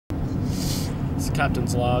It's the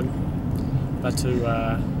captain's log. About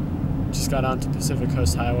to, just got onto Pacific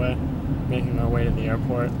Coast Highway, making our way to the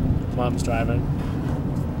airport. Mom's driving.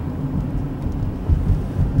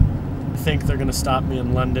 I think they're gonna stop me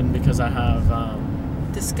in London because I have,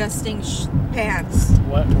 disgusting pants.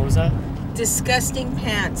 What was that? Disgusting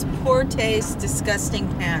pants. Poor taste,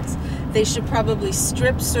 disgusting pants. They should probably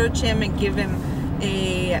strip search him and give him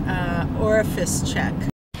a orifice check.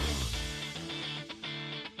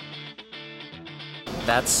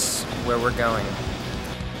 That's where we're going.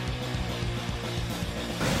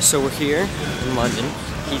 So we're here in London,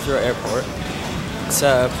 Heathrow Airport. It's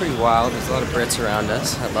pretty wild. There's a lot of Brits around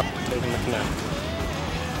us. I love taking the Connect.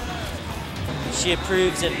 She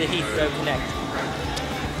approves of the Heathrow Connect.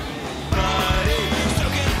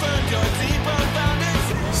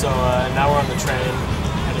 So now we're on the train,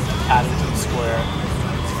 heading to Paddington Square.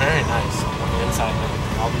 It's very nice on the inside.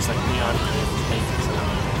 All these like neon paintings and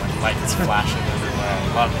like lights flashing everywhere.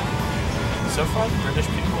 I love it. So far, the British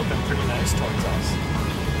people have been pretty nice towards us.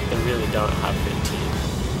 They really don't have good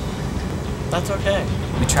teeth. That's okay.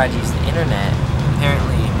 We tried to use the internet.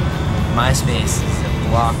 Apparently, MySpace is a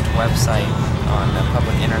blocked website on the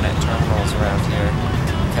public internet terminals around here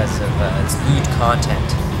because of its lewd content.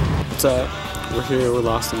 What's up? We're here, we're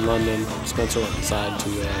lost in London. Spencer went inside to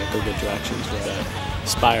go get directions. We're at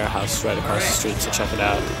Spire House right across the street, so check it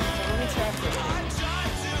out.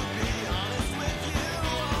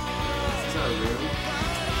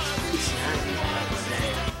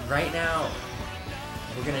 Right now,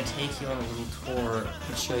 we're going to take you on a little tour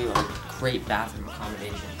and show you a great bathroom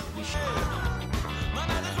accommodation.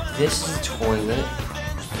 This is a toilet.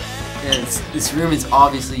 And this room is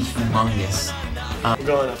obviously humongous. We're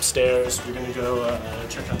going upstairs. We're going to go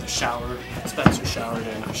check out the shower. Spencer showered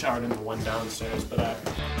in. I showered in the one downstairs, but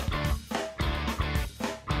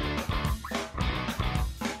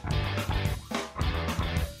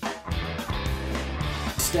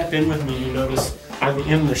step in with me, you notice I'm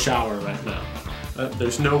in the shower right now.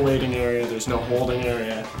 There's no waiting area, there's no holding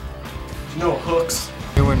area, there's no hooks.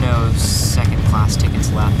 There were no second class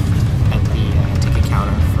tickets left at the ticket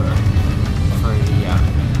counter for the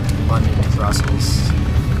London to Brussels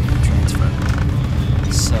transfer.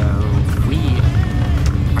 So we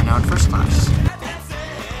are now in first class.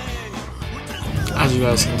 As you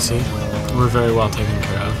guys can see, we're very well taken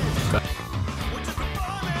care of.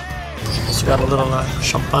 Also got a little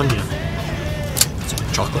champagne,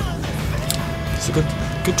 some chocolate. It's a good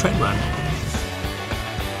train ride.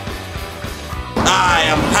 I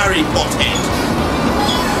am Harry Potter.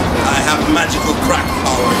 I have magical crack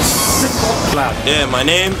powers. Yeah, my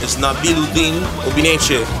name is Nabiluddin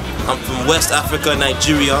Obineche. I'm from West Africa,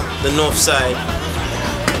 Nigeria, the north side.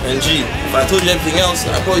 And gee, if I told you anything else,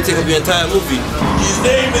 I'd probably take up your entire movie. His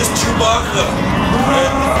name is Chewbacca.